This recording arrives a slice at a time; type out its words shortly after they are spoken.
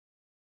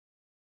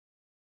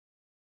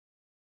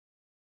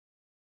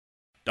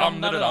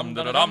Dum da dum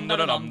da dum da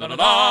dum da da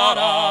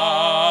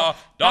da.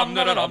 Dum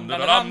da dum da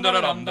dum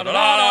da dum da da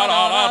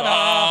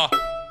da.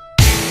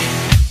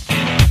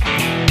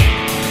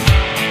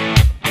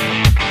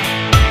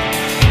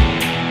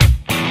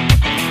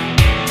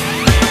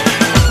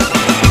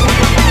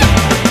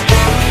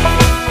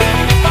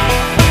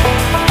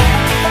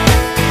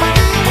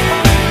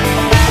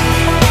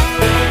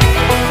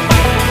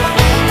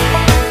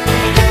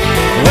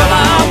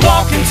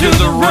 To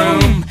the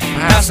room,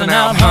 passing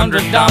out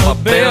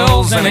 $100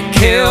 bills, and it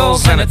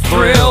kills and it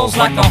thrills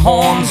like the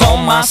horns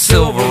on my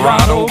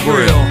Silverado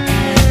grill.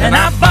 And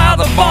I buy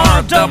the bar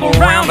a double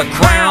round of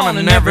Crown,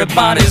 and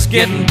everybody's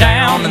getting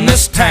down in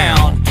this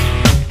town.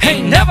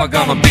 Ain't never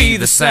gonna be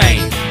the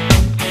same,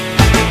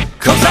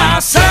 'cause I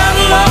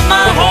saddle up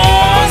my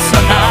horse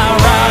and I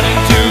ride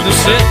into the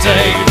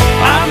city.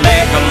 I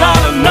make a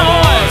lot of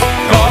noise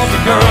 'cause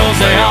the girls,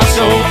 they are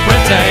so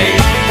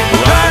pretty.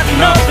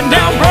 Riding up and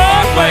down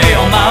Broadway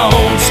on my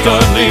old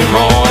stud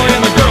Leroy,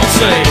 and the girls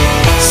say,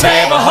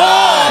 save a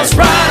horse,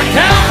 ride a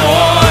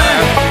cowboy.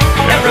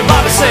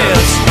 Everybody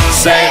says,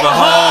 save a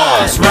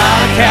horse,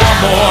 ride a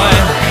cowboy.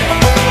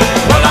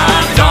 Well,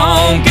 I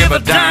don't give a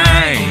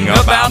dang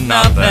about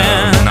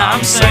nothing.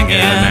 I'm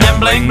singing and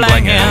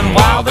bling-blinging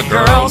while the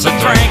girls are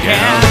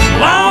drinking.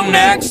 Long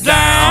necks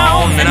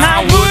down, and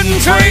I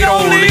wouldn't trade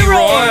old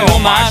Leroy or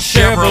my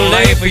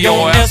Chevrolet for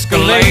your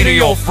Escalade or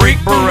your freak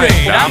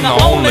parade. I'm the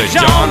only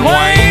John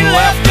Wayne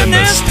left in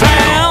this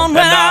town.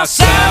 When I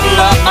saddle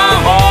up my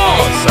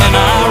horse and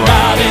I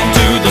ride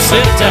into the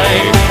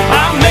city,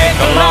 I make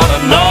a lot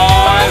of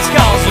noise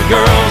 'cause the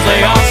girls,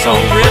 they are so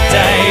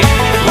pretty.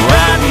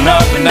 Riding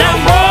up and down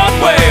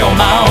Broadway on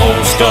my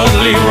old stud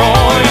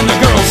Leroy, and the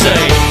girls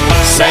say,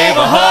 save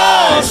a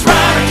horse,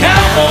 ride a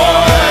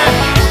cowboy.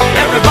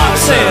 Everybody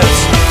says,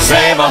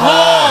 save a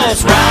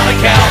horse, ride a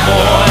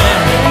cowboy.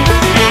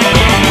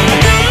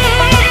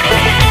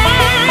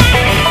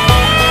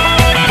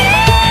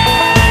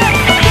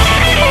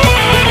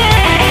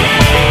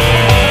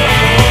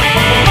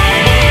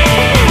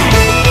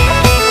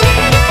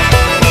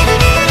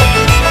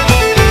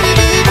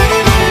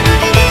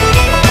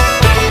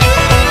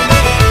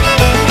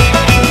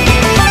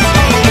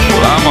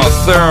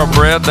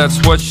 Thoroughbred, that's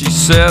what she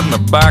said in the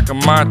back of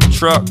my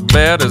truck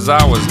bed as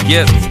I was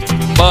getting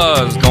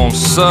buzzed on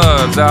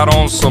suds out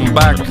on some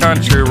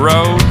backcountry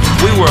road.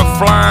 We were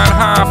flying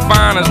high,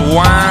 fine as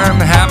wine,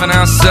 having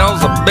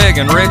ourselves a big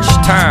and rich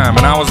time,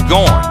 and I was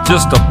going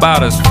just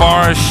about as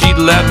far as she'd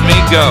let me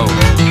go.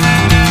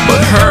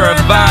 But her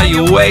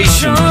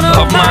evaluation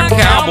of my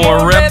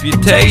cowboy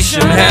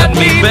reputation had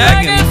me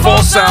begging for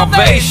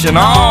salvation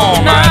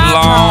all night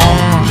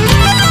long.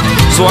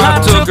 So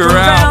I took her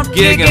out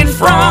gigging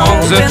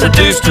frogs,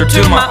 introduced her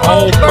to my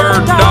old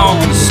bird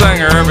dog, and sang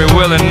her every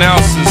Willie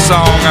Nelson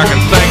song I can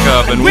think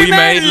of, and we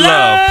made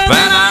love.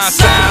 Then I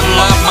saddle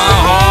up my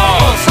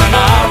horse and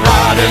I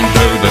ride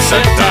into the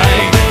city.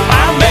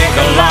 I make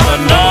a lot of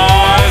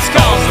noise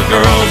 'cause the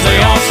girls, they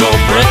are so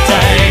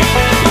pretty.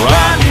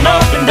 Riding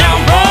up and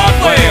down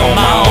Broadway on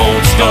my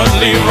old stud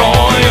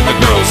Leroy, and the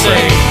girls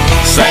say,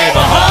 save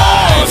a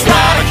horse,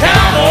 ride a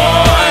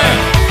cowboy.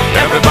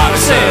 Everybody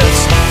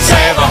says,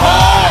 save a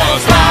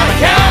horse, ride a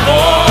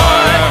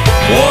cowboy.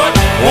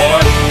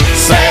 What?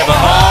 Save a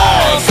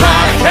horse,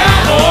 ride a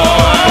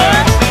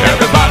cowboy.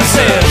 Everybody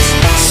says,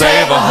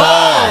 save a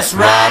horse,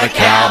 ride a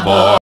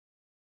cowboy.